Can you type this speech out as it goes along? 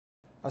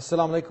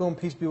Assalamu alaikum,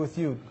 peace be with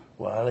you.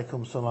 Wa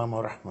alaikum salam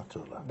wa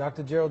rahmatullah.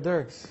 Dr. Gerald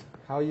Dirks,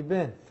 how you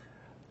been?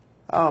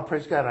 Oh,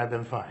 praise God, I've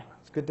been fine.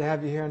 It's good to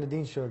have you here on the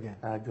Dean Show again.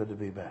 Good to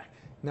be back.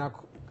 Now,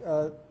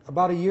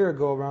 about a year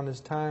ago around this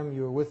time,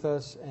 you were with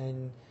us,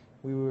 and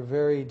we were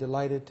very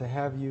delighted to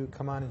have you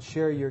come on and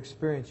share your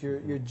experience,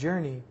 your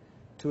journey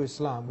to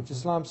Islam, which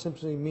Islam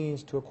simply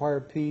means to acquire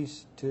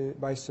peace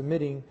by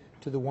submitting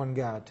to the one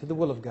God, to the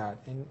will of God.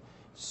 And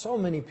so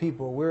many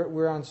people,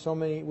 we're on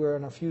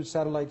a few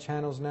satellite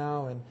channels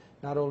now, and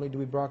not only do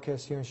we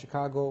broadcast here in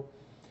Chicago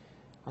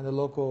on the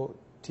local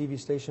TV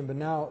station, but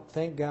now,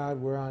 thank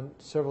God, we're on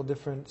several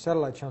different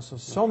satellite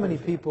channels. So many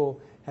people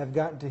have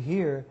gotten to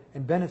hear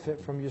and benefit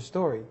from your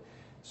story.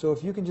 So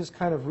if you can just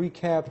kind of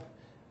recap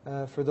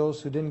for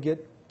those who didn't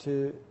get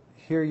to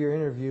hear your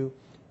interview,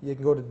 you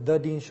can go to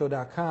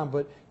thedeanshow.com,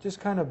 but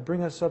just kind of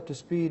bring us up to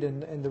speed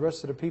and the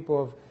rest of the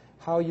people of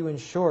how you, in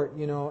short,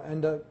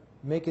 end up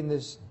making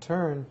this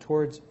turn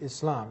towards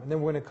Islam. And then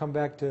we're going to come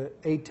back to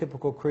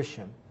atypical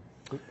Christian.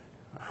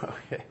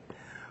 Okay.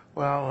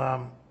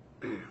 Well,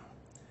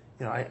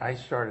 I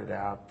started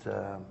out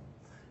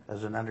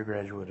as an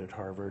undergraduate at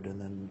Harvard and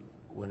then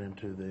went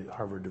into the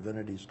Harvard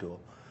Divinity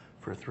School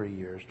for 3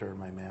 years to earn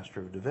my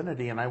Master of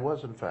Divinity. And I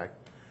was, in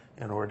fact,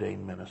 an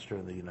ordained minister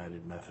in the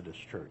United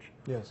Methodist Church.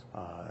 Yes.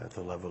 At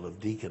the level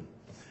of deacon.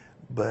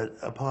 But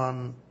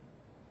upon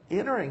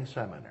entering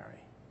seminary,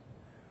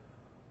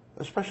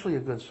 especially a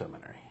good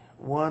seminary,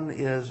 one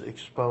is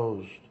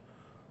exposed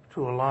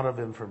to a lot of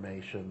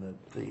information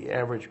that the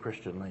average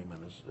Christian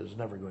layman is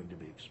never going to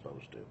be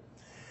exposed to.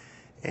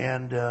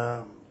 And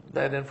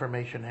that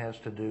information has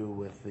to do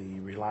with the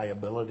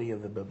reliability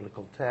of the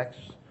biblical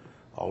texts,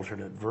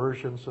 alternate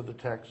versions of the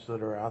texts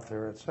that are out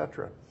there,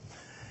 etc.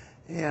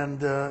 And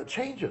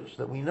changes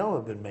that we know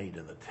have been made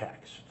in the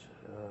text,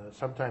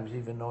 sometimes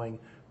even knowing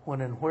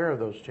when and where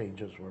those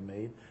changes were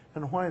made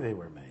and why they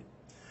were made.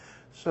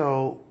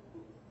 So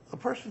a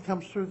person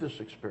comes through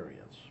this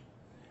experience,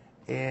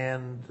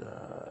 and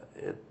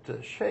it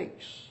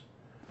shakes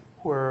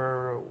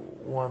where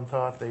one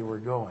thought they were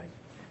going.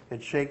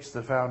 It shakes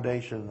the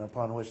foundation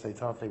upon which they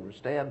thought they were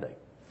standing.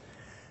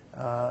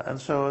 And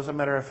so, as a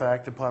matter of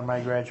fact, upon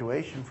my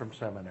graduation from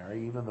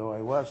seminary, even though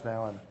I was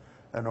now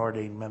an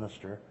ordained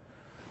minister,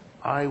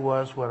 I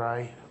was what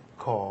I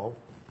call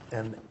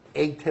an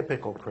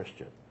atypical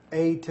Christian.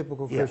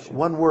 Atypical Christian. Yeah,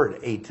 one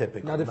word,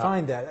 atypical. Now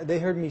define that. They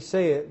heard me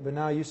say it, but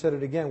now you said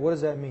it again. What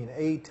does that mean,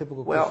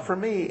 atypical Christian? Well, for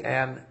me,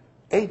 an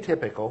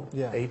atypical,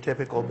 Yeah.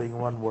 atypical being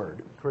one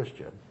word,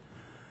 Christian,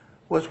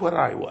 was what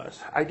I was.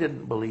 I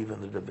didn't believe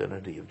in the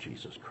divinity of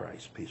Jesus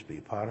Christ, peace be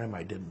upon him.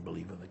 I didn't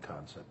believe in the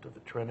concept of the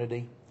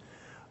Trinity.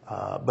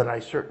 But I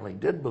certainly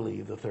did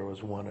believe that there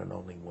was one and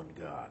only one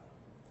God.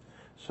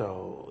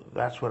 So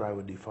that's what I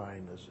would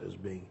define as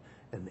being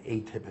an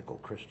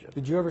atypical Christian.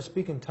 Did you ever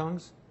speak in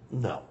tongues?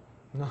 No.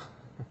 No.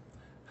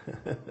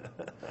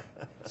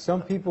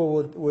 Some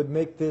people would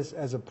make this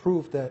as a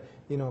proof that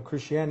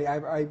Christianity.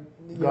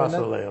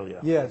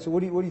 Glossolalia. Yeah. So what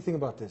do you think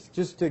about this?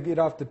 Just to get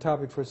off the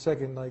topic for a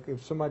second, like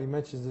if somebody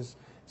mentions this,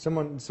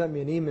 someone sent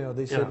me an email.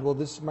 They said, well,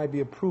 this might be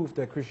a proof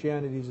that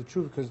Christianity is the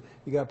truth because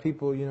you got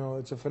people.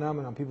 It's a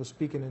phenomenon. People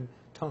speaking in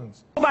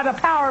tongues. By the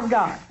power of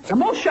God.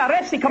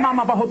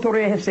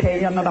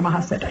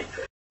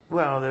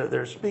 Well,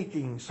 they're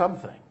speaking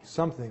something.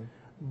 Something.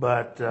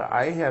 But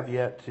I have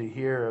yet to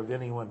hear of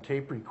anyone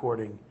tape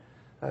recording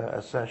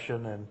a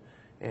session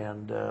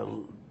and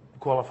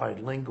qualified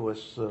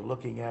linguists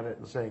looking at it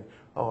and saying,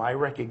 "Oh, I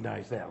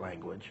recognize that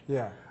language."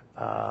 Yeah.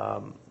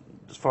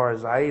 As far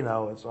as I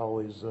know, it's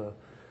always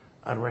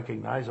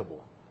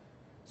unrecognizable.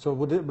 So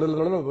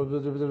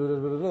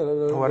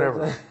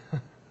Whatever.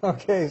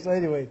 Okay, so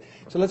anyway,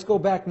 so let's go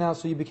back now.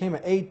 So you became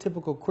an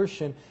atypical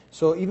Christian.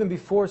 So even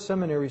before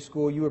seminary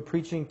school, you were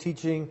preaching,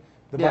 teaching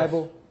the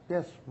Bible?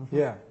 Yes. Mm-hmm.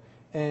 Yeah.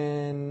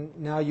 And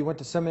now you went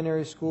to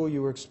seminary school,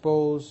 you were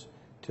exposed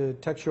to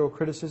textual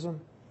criticism?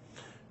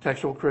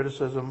 Textual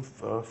criticism,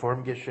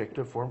 form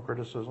Geschichte, form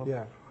criticism,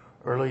 Yeah.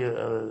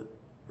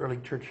 early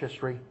church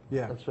history,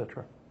 Yeah.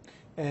 etc.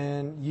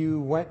 And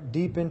you went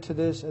deep into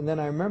this, and then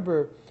I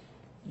remember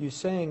you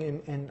saying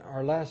in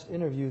our last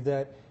interview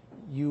that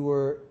you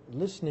were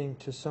listening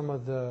to some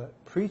of the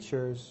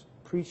preachers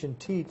preach and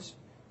teach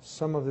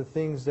some of the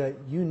things that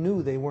you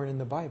knew they weren't in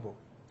the Bible.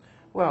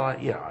 Well,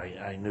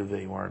 I knew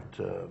they weren't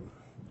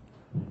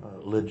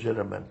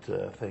legitimate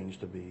things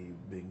to be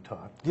being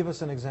taught. Give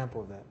us an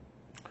example of that.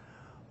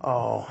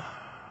 Oh,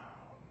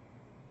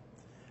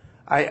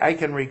 I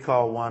can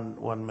recall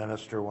one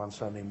minister one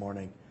Sunday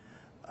morning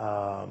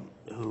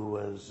who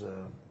was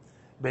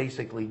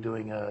basically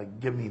doing a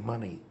 "give me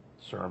money"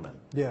 sermon.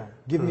 Yeah,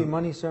 give me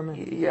money sermon.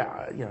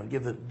 Yeah,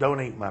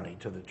 donate money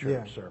to the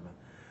church sermon.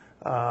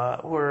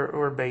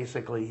 Where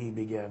basically he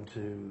began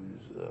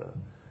to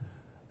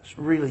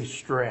really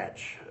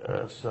stretch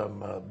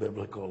some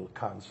biblical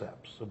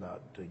concepts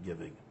about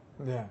giving.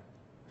 Yeah.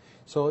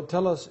 So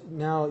tell us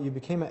now, you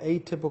became an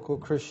atypical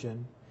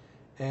Christian,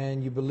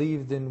 and you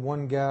believed in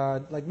one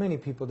God. Like many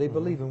people, they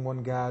believe in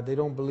one God. They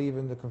don't believe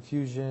in the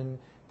confusion.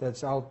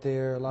 that's out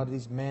there, a lot of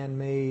these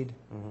man-made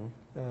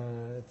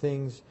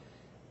things,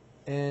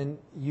 and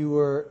you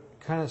were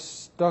kind of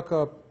stuck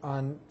up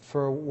on,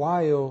 for a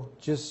while,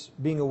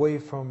 just being away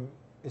from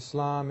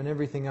Islam and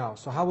everything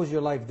else. So how was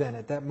your life then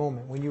at that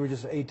moment when you were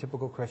just an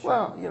atypical Christian?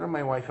 Well, you know,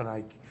 my wife and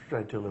I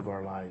tried to live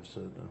our lives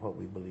in what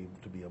we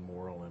believed to be a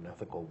moral and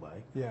ethical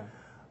way. Yeah.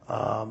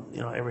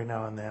 You know, every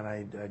now and then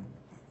I'd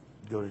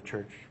go to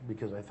church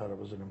because I thought it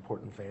was an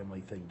important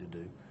family thing to do.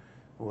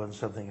 It wasn't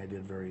something I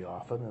did very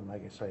often, and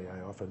like I say,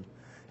 I often,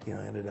 you know,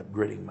 ended up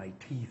gritting my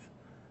teeth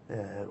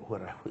at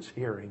what I was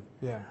hearing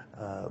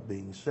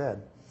being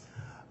said.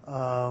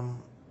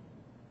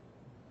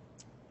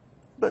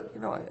 But,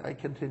 you know, I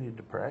continued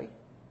to pray.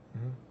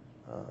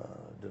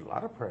 Did a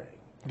lot of praying.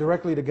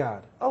 Directly to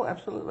God? Oh,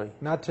 absolutely.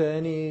 Not to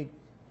any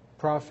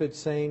prophet,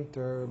 saint,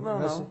 or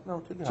message? No,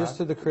 to God. Just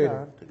to the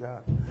Creator? To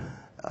God.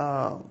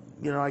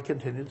 You know, I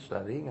continued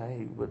studying.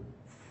 I would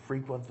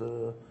frequent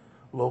the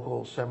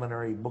local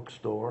seminary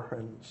bookstore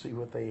and see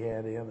what they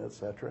had in,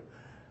 etc.,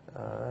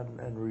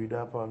 and read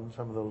up on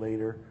some of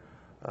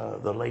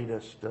the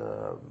latest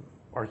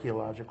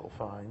archaeological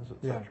finds,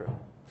 etc. Yeah.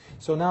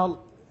 So now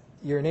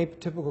you're an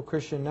atypical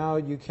Christian. Now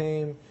you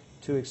came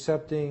to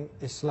accepting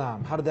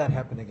Islam. How did that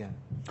happen again?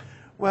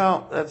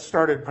 Well, that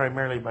started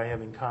primarily by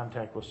having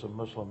contact with some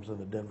Muslims in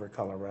the Denver,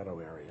 Colorado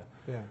area.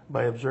 Yeah.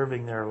 By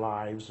observing their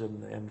lives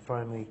and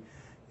finally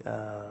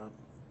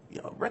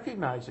you know,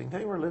 recognizing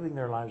they were living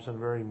their lives in a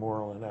very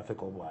moral and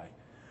ethical way,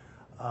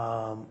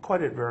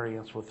 quite at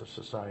variance with the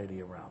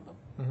society around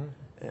them.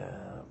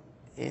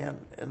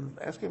 And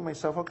asking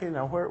myself, okay,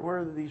 now where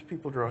are these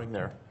people drawing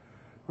their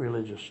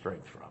religious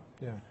strength from?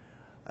 Yeah.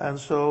 And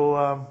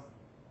so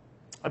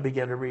I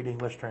began to read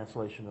English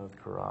translation of the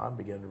Quran,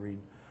 began to read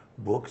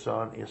books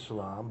on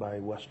Islam by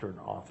Western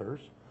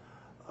authors.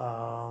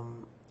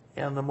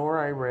 And the more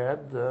I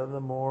read, the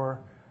more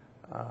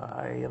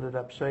I ended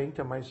up saying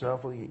to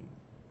myself, well,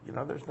 you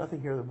know, there's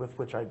nothing here with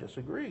which I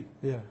disagree.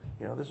 Yeah.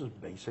 You know, this is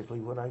basically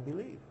what I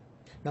believe.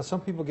 Now,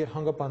 some people get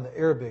hung up on the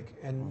Arabic,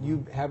 and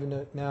you having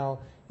to now,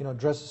 you know,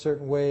 dress a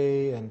certain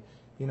way and,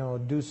 you know,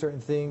 do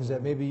certain things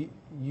that maybe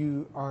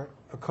you aren't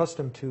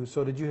accustomed to.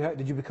 So did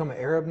you become an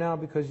Arab now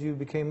because you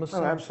became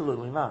Muslim? No,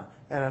 absolutely not.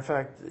 And in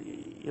fact,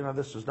 you know,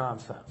 this is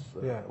nonsense,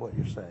 what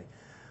you're saying.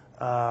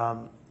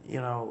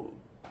 You know,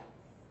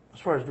 as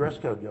far as dress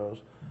code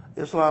goes,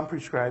 Islam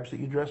prescribes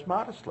that you dress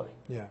modestly.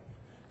 Yeah.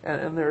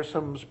 And there are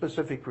some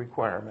specific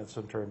requirements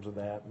in terms of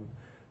that, in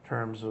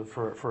terms of,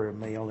 for a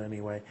male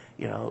anyway,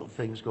 you know,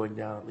 things going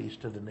down at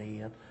least to the knee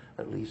and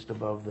at least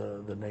above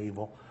the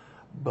navel.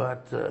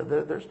 But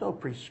there's no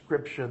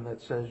prescription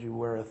that says you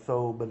wear a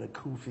thobe and a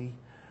kufi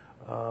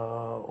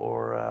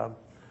or,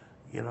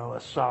 you know, a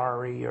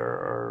sari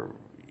or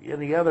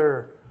any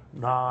other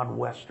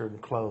non-Western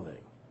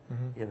clothing.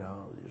 You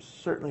know, you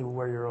certainly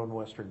wear your own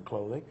Western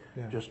clothing,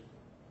 just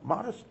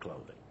modest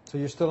clothing. So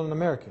you're still an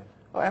American?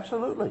 Oh,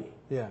 absolutely.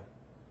 Yeah.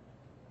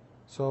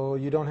 So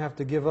you don't have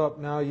to give up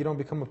now. You don't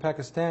become a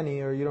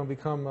Pakistani or you don't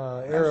become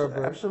Arab.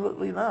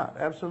 Absolutely not.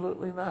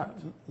 Absolutely not.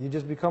 You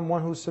just become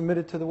one who's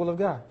submitted to the will of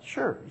God.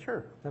 Sure,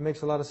 sure. That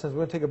makes a lot of sense. We're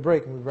going to take a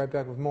break and we'll be right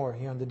back with more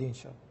here on The Deen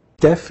Show.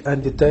 Death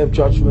and the Day of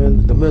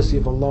Judgment, the mercy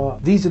of Allah.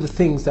 These are the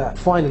things that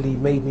finally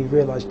made me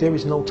realize there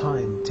is no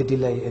time to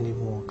delay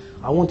anymore.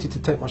 I wanted to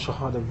take my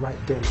Shahada right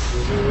then.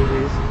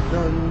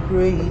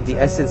 The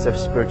essence of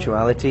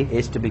spirituality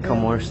is to become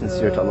more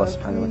sincere to Allah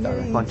subhanahu wa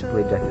ta'ala.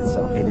 Contemplate death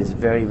itself. It is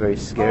very, very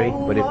scary,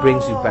 but it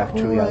brings you back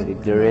to reality.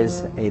 There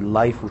is a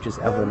life which is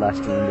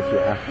everlasting in the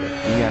hereafter.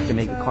 And you have to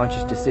make a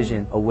conscious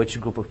decision of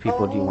which group of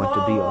people do you want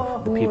to be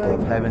of. The people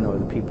of heaven or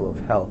the people of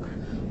hell.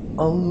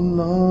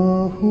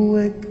 Allahu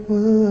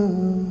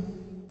Akbar.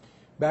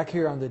 Back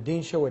here on The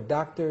Deen Show with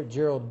Dr.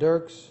 Gerald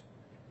Dirks.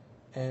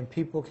 And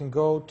people can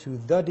go to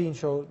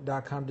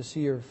thedeenshow.com to see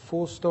your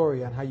full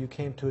story on how you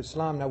came to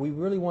Islam. Now, we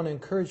really want to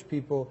encourage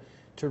people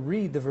to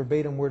read the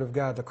verbatim Word of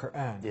God, the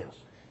Quran. Yes.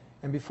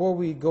 And before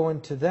we go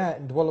into that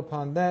and dwell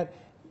upon that,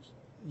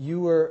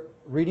 you were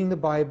reading the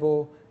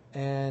Bible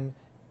and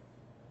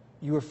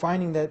you were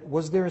finding that,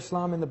 was there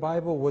Islam in the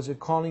Bible? Was it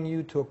calling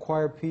you to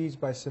acquire peace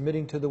by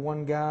submitting to the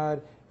one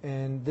God?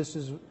 And this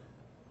is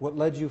what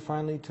led you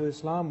finally to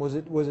Islam? Was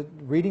it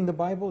reading the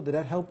Bible? Did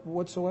that help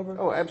whatsoever?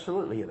 Oh,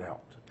 absolutely it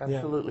helped.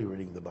 Absolutely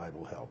reading the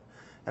Bible helped.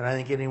 And I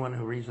think anyone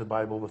who reads the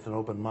Bible with an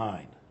open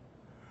mind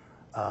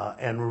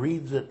and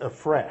reads it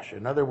afresh.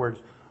 In other words,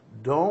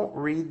 don't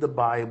read the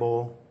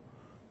Bible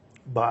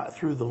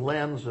through the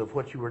lens of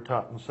what you were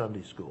taught in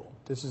Sunday school.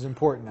 This is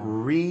important now.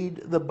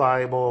 Read the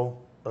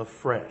Bible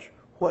afresh.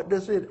 What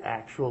does it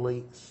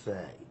actually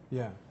say?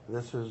 Yeah.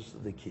 This is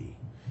the key.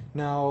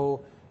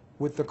 Now,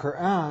 with the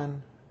Quran,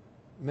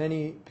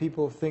 many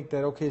people think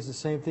that, okay, it's the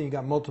same thing. You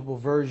got multiple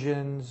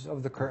versions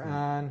of the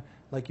Quran,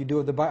 like you do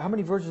of the Bible. How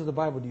many versions of the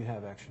Bible do you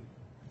have, actually?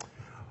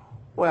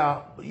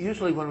 Well,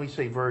 usually when we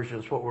say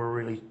versions, what we're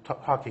really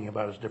talking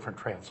about is different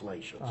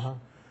translations.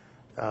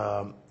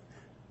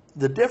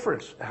 The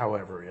difference,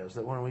 however, is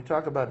that when we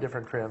talk about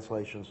different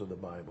translations of the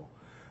Bible,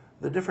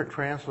 the different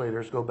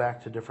translators go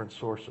back to different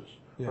sources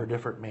or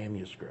different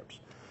manuscripts.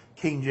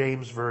 King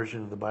James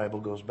Version of the Bible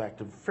goes back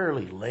to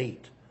fairly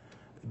late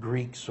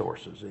Greek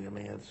sources. I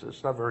mean,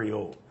 it's not very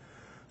old.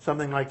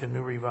 Something like the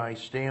New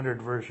Revised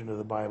Standard Version of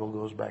the Bible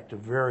goes back to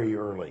very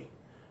early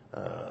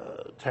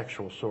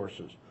textual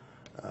sources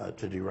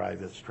to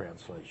derive its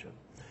translation.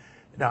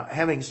 Now,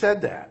 having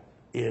said that,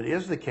 it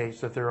is the case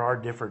that there are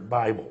different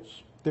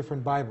Bibles.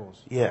 Different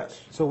Bibles. Yes.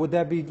 So would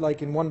that be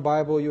like in one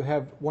Bible you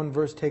have one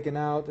verse taken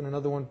out and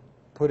another one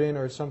put in,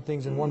 or some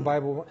things in one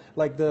Bible,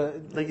 like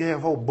Like you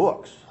have whole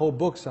books. whole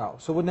books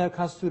out? So wouldn't that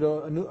constitute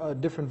a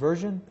different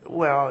version?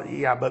 Well,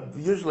 yeah, but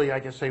usually I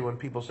can say when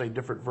people say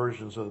different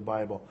versions of the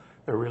Bible,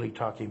 they're really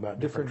talking about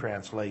different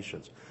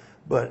translations.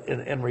 But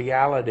in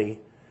reality,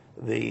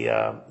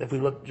 if we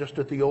look just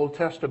at the Old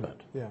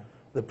Testament, Yeah.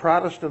 the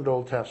Protestant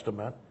Old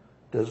Testament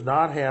does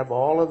not have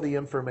all of the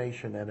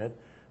information in it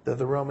that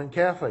the Roman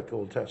Catholic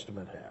Old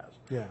Testament has,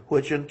 Yeah.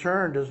 which in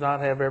turn does not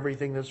have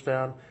everything that's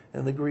found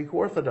in the Greek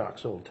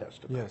Orthodox Old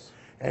Testament. Yes.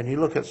 And you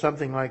look at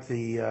something like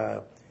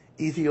the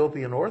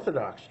Ethiopian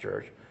Orthodox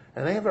Church,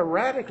 and they have a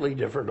radically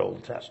different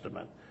Old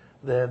Testament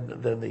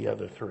than the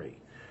other three.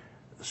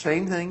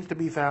 Same thing to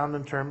be found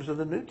in terms of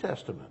the New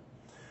Testament.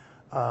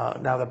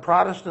 Now, the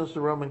Protestants,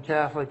 the Roman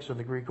Catholics, and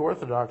the Greek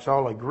Orthodox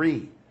all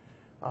agree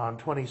on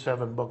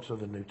 27 books of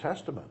the New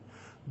Testament.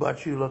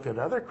 But you look at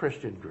other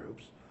Christian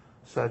groups,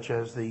 such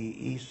as the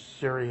East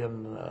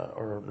Syrian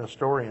or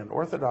Nestorian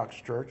Orthodox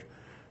Church,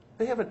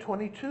 they have a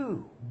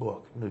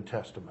 22-book New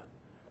Testament.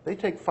 They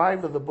take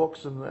 5 of the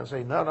books and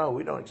say, no,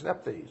 we don't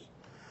accept these.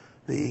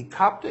 The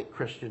Coptic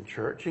Christian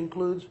Church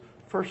includes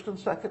 1st and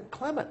 2nd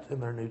Clement in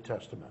their New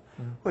Testament,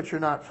 which are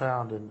not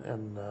found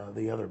in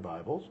the other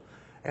Bibles.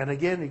 And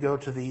again, you go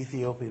to the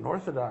Ethiopian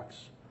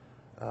Orthodox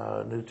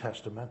New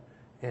Testament,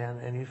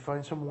 and you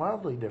find some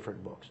wildly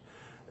different books.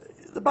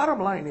 The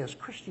bottom line is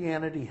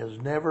Christianity has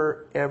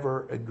never,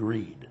 ever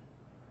agreed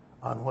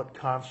on what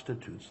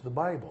constitutes the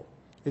Bible.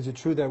 Is it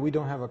true that we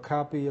don't have a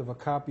copy of a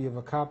copy of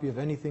a copy of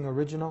anything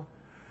original?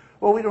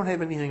 Well, we don't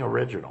have anything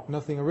original.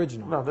 Nothing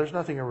original. No, there's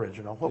nothing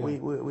original. What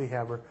we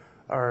have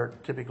are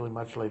typically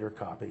much later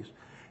copies.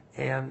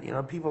 And,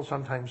 people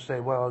sometimes say,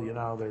 well,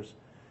 there's,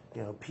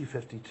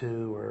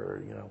 P52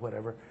 or,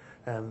 whatever.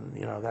 And,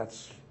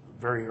 that's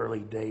very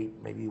early date,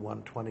 maybe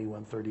 120,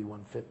 130,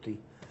 150.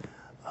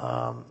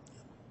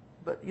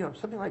 But,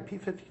 something like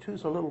P52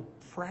 is a little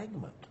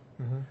fragment.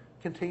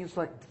 Contains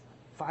like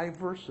 5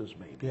 verses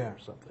maybe or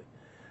something.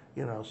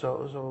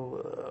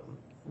 So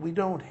we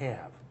don't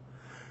have.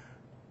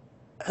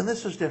 And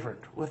this is different.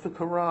 With the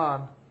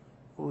Quran,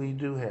 we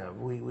do have.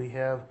 We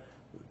have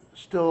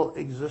still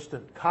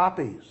existent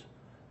copies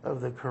of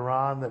the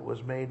Quran that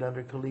was made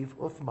under Caliph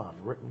Uthman,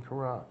 written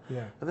Quran.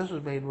 Yeah. And this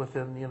was made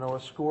within, a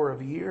score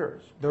of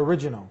years The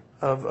original.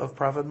 of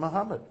Prophet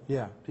Muhammad,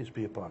 Yeah. peace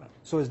be upon him.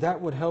 So is that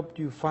what helped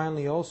you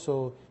finally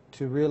also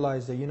to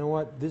realize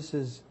that, this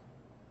is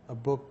a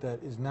book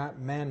that is not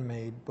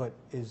man-made, but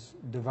is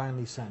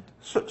divinely sent?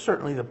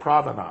 Certainly the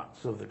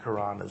provenance of the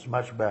Quran is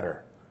much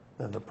better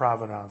than the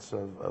provenance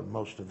of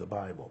most of the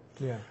Bible.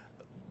 Yeah.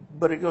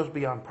 But it goes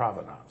beyond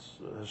provenance,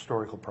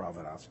 historical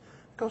provenance.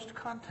 It goes to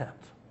content.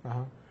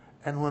 Uh-huh.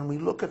 And when we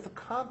look at the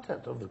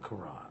content of the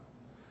Quran,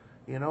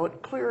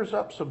 it clears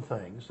up some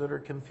things that are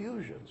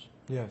confusions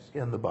Yes.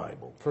 in the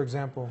Bible. For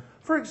example?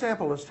 For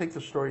example, let's take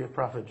the story of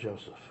Prophet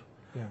Joseph.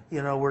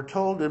 Yeah. We're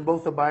told in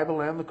both the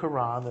Bible and the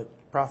Quran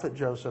that Prophet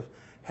Joseph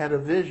had a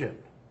vision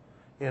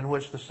in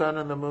which the sun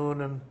and the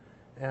moon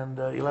and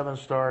 11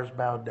 stars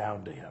bowed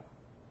down to him.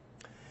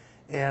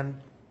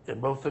 And in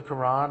both the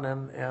Quran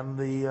and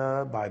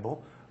the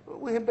Bible,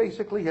 we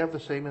basically have the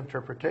same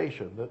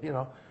interpretation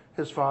that,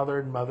 his father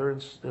and mother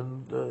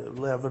and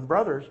 11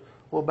 brothers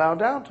will bow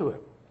down to him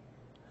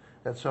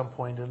at some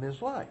point in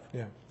his life.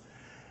 Yeah.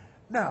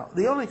 Now,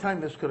 the only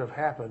time this could have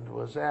happened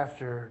was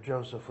after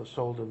Joseph was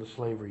sold into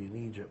slavery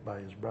in Egypt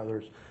by his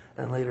brothers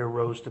and later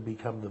rose to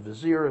become the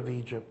vizier of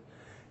Egypt,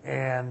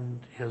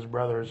 and his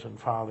brothers and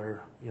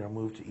father,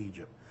 moved to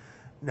Egypt.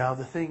 Now,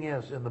 the thing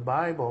is, in the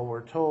Bible,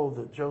 we're told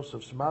that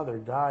Joseph's mother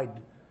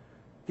died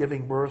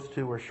giving birth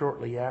to or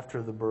shortly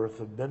after the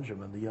birth of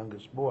Benjamin, the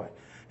youngest boy.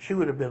 She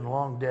would have been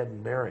long dead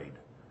and buried,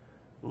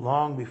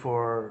 long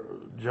before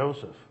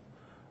Joseph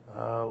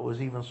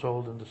was even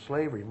sold into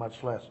slavery,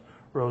 much less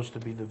rose to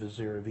be the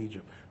vizier of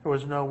Egypt. There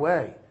was no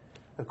way,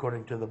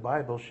 according to the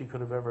Bible, she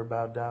could have ever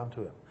bowed down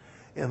to him.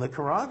 In the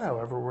Quran,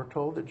 however, we're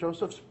told that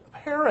Joseph's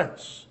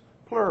parents,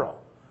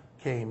 plural,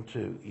 came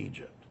to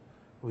Egypt.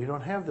 We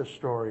don't have the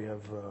story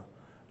of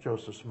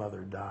Joseph's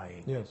mother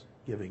dying, Yes.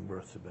 giving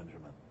birth to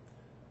Benjamin.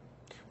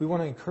 We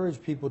want to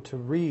encourage people to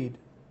read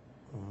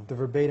the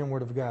verbatim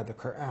word of God, the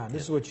Quran.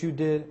 This is what you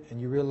did, and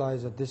you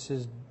realize that this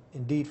is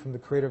indeed from the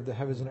creator of the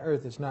heavens and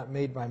earth. It's not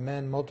made by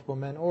men, multiple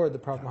men, or the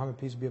Prophet Muhammad,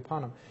 peace be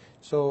upon him.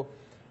 So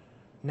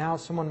now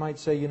someone might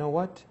say, you know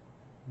what?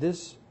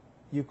 This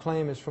you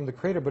claim is from the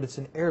creator, but it's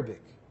in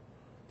Arabic.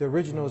 The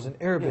original is in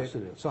Arabic. Yes,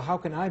 it is. So how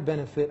can I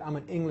benefit? I'm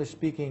an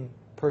English-speaking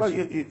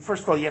person. Well,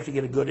 first of all, you have to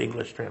get a good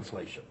English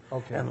translation.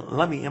 Okay. And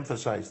let me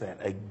emphasize that,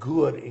 a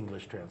good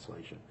English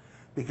translation.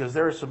 because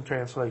there are some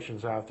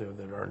translations out there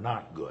that are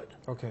not good,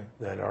 Okay.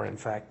 that are in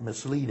fact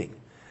misleading.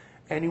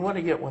 And you want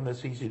to get one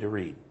that's easy to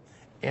read.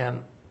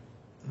 And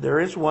there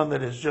is one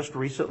that has just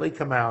recently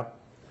come out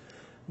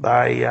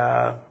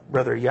by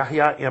Brother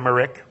Yahya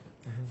Emmerich,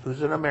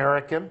 who's an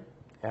American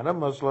and a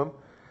Muslim,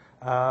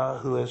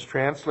 who has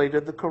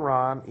translated the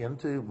Quran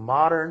into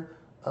modern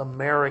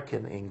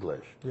American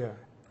English. Yeah.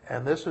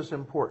 And this is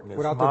important. It's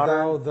Without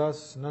modern, the thou,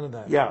 thus, none of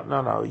that. yeah,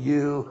 no,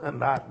 you and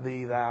not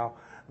thee, thou,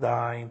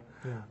 thine.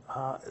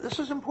 Yeah. This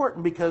is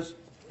important because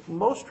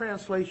most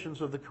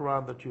translations of the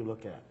Quran that you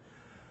look at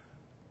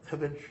have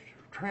been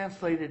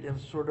translated in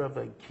sort of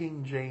a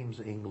King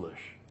James English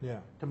Yeah.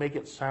 to make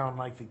it sound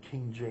like the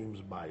King James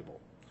Bible.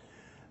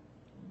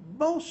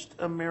 Most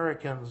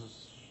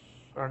Americans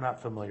are not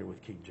familiar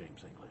with King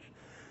James English.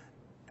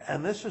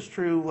 And this is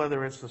true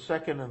whether it's the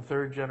second and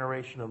third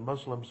generation of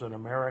Muslims in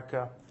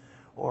America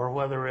or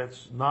whether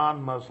it's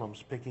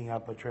non-Muslims picking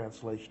up a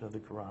translation of the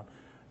Quran.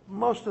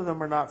 Most of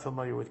them are not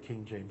familiar with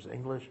King James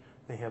English.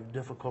 They have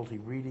difficulty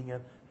reading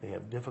it. They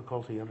have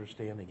difficulty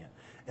understanding it.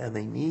 And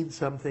they need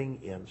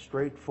something in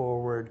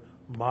straightforward,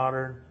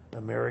 modern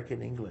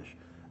American English.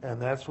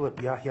 And that's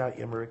what Yahya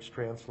Emmerich's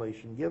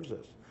translation gives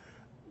us.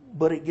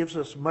 But it gives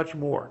us much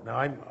more. Now,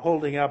 I'm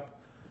holding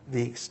up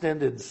the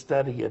extended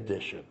study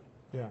edition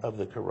Yeah. of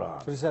the Quran.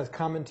 So this has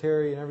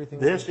commentary and everything.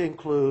 This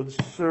includes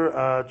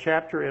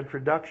chapter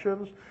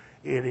introductions.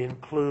 It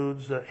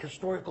includes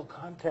historical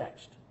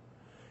context.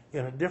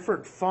 In a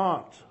different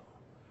font,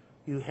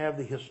 you have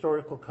the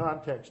historical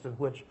context in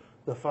which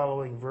the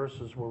following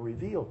verses were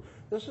revealed.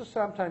 This is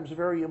sometimes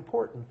very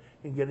important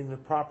in getting the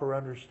proper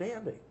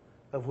understanding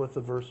of what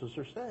the verses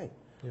are saying.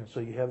 Yes.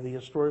 So you have the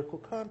historical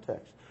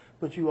context,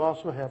 but you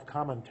also have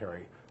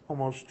commentary,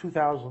 almost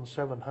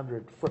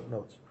 2,700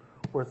 footnotes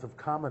worth of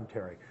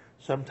commentary,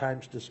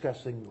 sometimes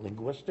discussing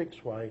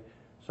linguistics, why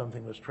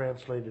something was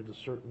translated a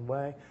certain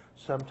way,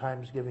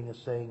 sometimes giving a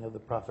saying of the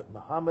Prophet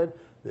Muhammad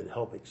that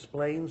help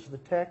explains the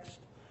text,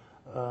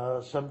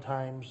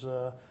 sometimes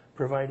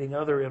providing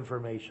other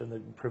information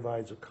that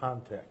provides a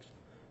context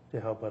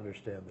to help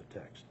understand the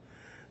text.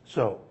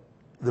 So,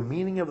 the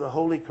meaning of the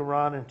Holy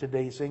Quran in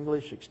today's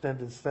English,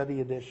 extended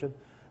study edition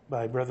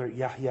by Brother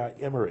Yahya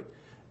Emmerich.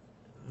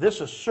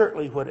 This is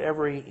certainly what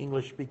every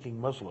English-speaking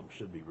Muslim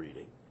should be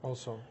reading.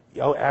 Also.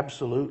 Oh,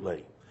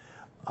 absolutely.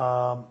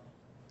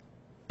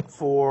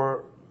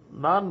 For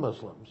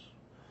non-Muslims,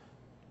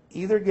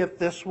 either get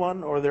this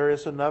one or there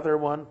is another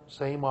one,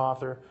 same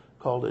author,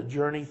 called A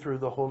Journey Through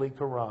the Holy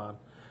Quran,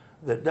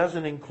 that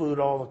doesn't include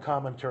all the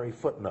commentary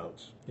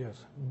footnotes, Yes.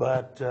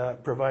 but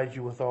provides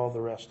you with all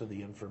the rest of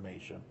the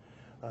information.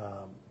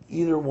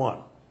 Either one.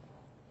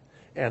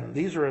 And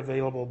these are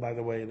available, by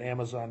the way, at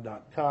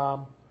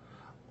Amazon.com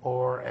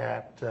or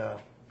at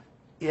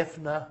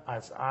IFNA,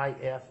 that's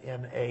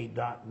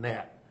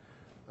IFNA.net,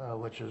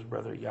 which is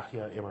Brother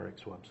Yahya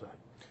Emmerich's website.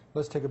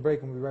 Let's take a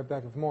break and we'll be right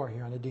back with more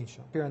here on The Dean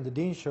Show. Here on The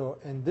Dean Show,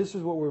 and this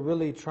is what we're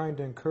really trying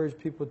to encourage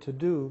people to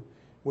do.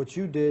 What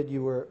you did,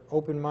 you were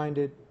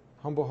open-minded,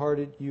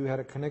 humble-hearted, you had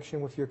a connection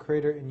with your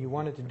Creator, and you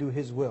wanted to do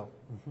His will.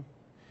 Mm-hmm.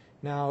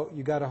 Now,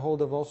 you got a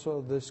hold of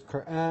also this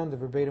Quran, the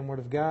verbatim Word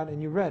of God,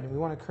 and you read. And we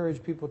want to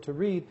encourage people to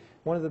read.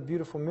 One of the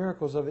beautiful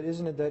miracles of it,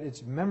 isn't it, that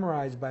it's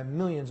memorized by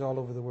millions all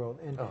over the world.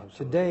 And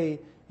today,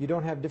 you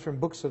don't have different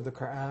books of the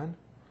Quran.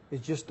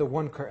 It's just the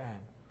one Quran.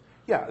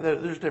 Yeah,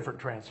 there's different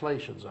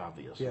translations,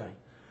 obviously.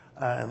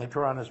 Yeah. And the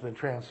Quran has been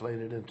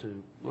translated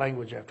into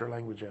language after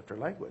language after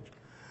language.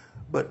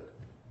 But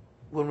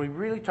when we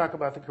really talk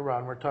about the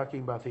Quran, we're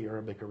talking about the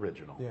Arabic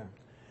original. Yeah.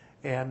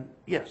 And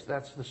yes,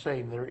 that's the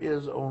same. There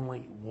is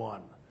only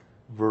one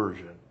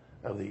version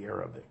of the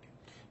Arabic.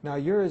 Now,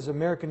 you're as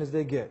American as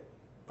they get.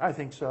 I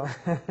think so.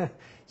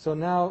 So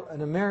now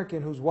an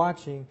American who's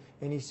watching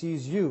and he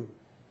sees you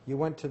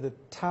went to the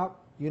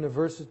top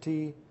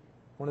university,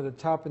 one of the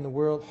top in the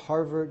world,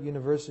 Harvard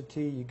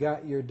University, you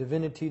got your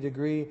divinity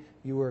degree,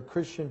 you were a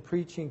Christian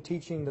preaching,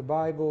 teaching the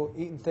Bible,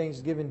 eating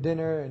Thanksgiving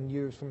dinner, and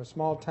you're from a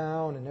small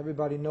town and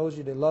everybody knows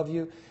you, they love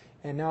you.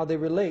 And now they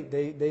relate.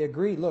 They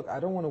agree, look, I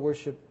don't want to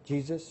worship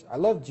Jesus. I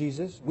love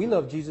Jesus. We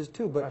love Jesus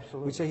too, but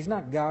Absolutely. we say He's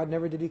not God.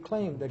 Never did He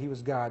claim that He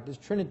was God. This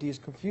Trinity is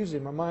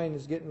confusing. My mind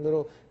is getting a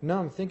little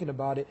numb thinking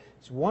about it.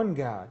 It's one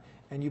God.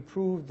 And you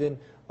proved in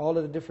all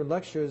of the different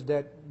lectures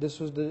that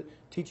this was the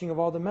teaching of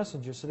all the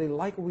messengers. So they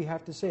like what we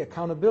have to say,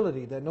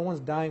 accountability, that no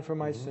one's dying for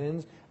my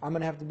sins. I'm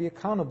going to have to be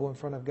accountable in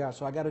front of God.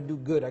 So I got to do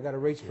good. I got to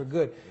race for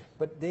good.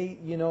 But they,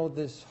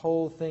 this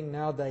whole thing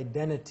now, the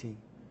identity,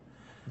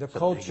 the It's a big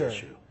culture.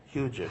 issue.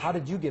 Huge issue. How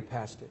did you get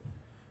past it?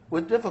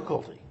 With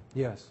difficulty.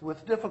 Yes.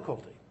 With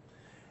difficulty.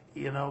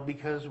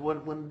 Because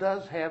one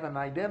does have an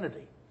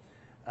identity.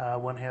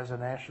 One has a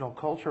national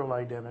cultural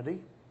identity,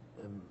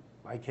 in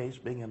my case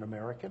being an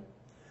American.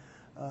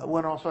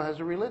 One also has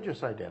a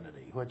religious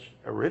identity, which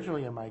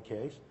originally in my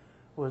case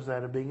was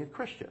that of being a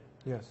Christian.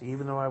 Yes.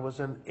 Even though I was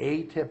an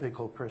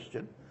atypical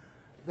Christian,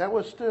 that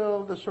was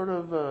still the sort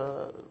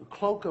of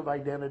cloak of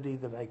identity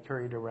that I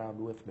carried around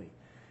with me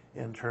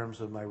in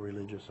terms of my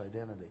religious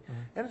identity.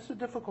 And it's a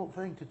difficult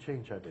thing to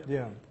change identity.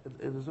 Yeah.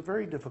 It is a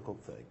very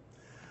difficult thing.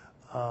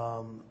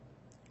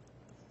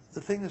 The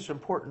thing that's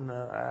important,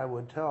 I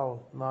would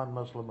tell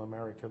non-Muslim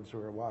Americans who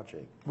are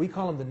watching. We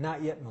call them the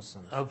not yet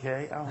Muslims.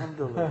 Okay,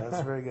 alhamdulillah,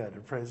 that's very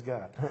good. Praise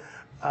God.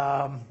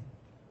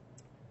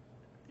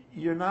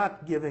 You're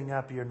not giving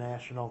up your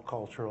national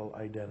cultural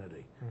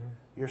identity.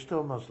 You're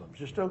still Muslims.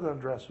 You're still going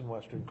to dress in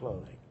Western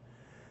clothing.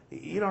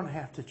 You don't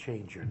have to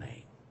change your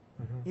name.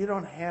 You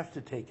don't have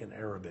to take an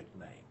Arabic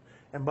name.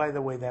 And by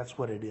the way, that's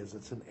what it is.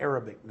 It's an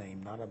Arabic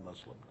name, not a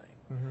Muslim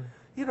name.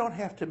 You don't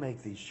have to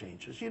make these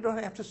changes. You don't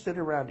have to sit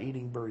around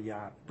eating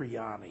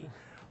biryani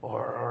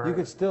or You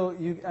could still,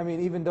 I mean,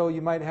 even though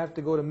you might have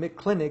to go to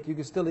McClinic, you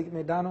could still eat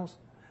McDonald's?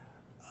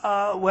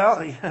 well,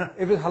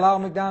 If it's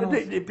halal McDonald's?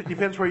 it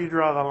depends where you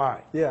draw the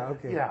line. Yeah,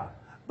 okay. Yeah,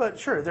 but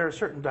sure, there are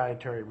certain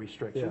dietary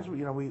restrictions. Yeah.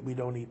 You know, we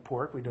don't eat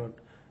pork. We don't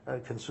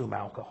consume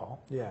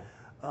alcohol. Yeah.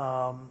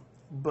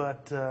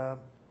 But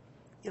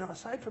you know,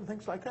 aside from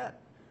things like that,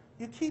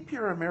 you keep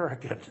your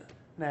American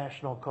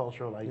national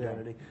cultural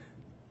identity.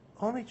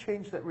 Only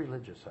change that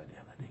religious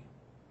identity.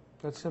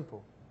 That's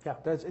simple. Yeah.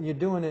 And you're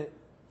doing it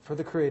for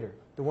the Creator,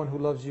 the one who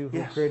loves you, who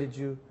Yes. created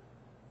you,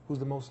 who's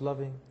the most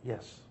loving.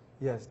 Yes.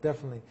 Yes,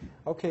 definitely.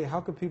 Okay,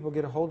 how could people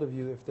get a hold of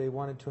you if they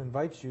wanted to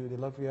invite you, they'd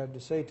love for you to have to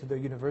say, to their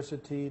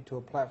university, to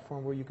a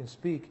platform where you can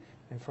speak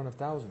in front of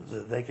thousands?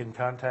 They can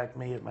contact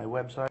me at my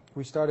website.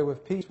 We started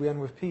with peace, we end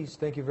with peace.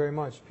 Thank you very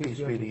much. Peace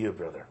be be unto to you,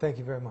 brother. Thank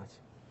you very much.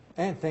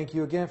 And thank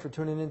you again for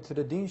tuning in to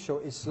the Deen Show.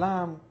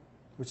 Islam,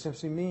 which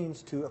simply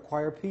means to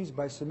acquire peace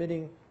by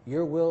submitting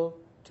your will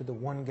to the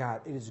one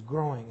God. It is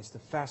growing. It's the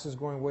fastest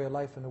growing way of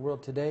life in the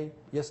world today,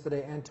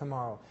 yesterday, and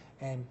tomorrow.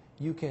 And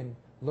you can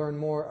learn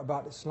more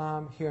about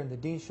Islam here in the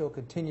Deen Show.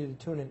 Continue to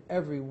tune in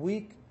every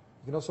week.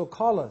 You can also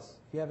call us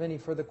if you have any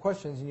further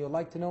questions and you'd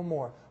like to know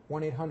more.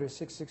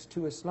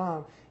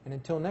 1-800-662-ISLAM. And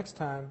until next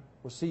time,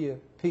 we'll see you.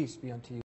 Peace be unto you.